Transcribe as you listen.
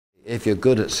If you're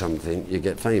good at something, you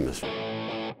get famous.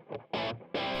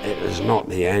 It was not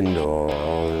the end or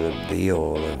the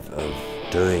be-all of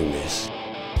doing this.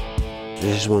 I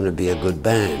just want to be a good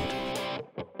band.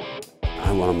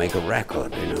 I want to make a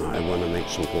record, you know, I want to make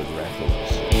some good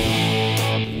records.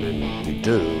 And then you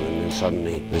do, and then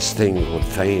suddenly this thing called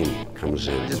fame comes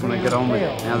in. I just want to get on with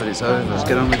it. Now that it's over, let's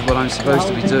get on with what I'm supposed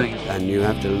to be doing. And you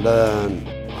have to learn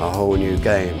a whole new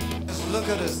game. Just look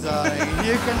at us, darling.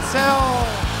 You can tell.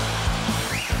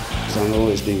 So I'm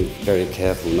always being very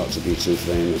careful not to be too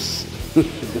famous.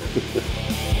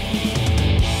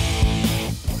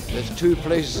 There's two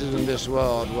places in this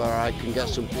world where I can get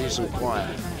some peace and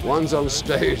quiet. One's on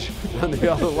stage and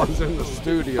the other one's in the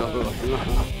studio.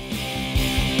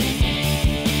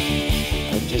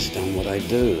 I've just done what I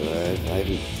do.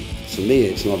 To me,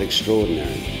 it's not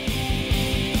extraordinary.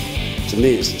 To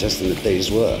me, it's just in a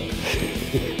day's work.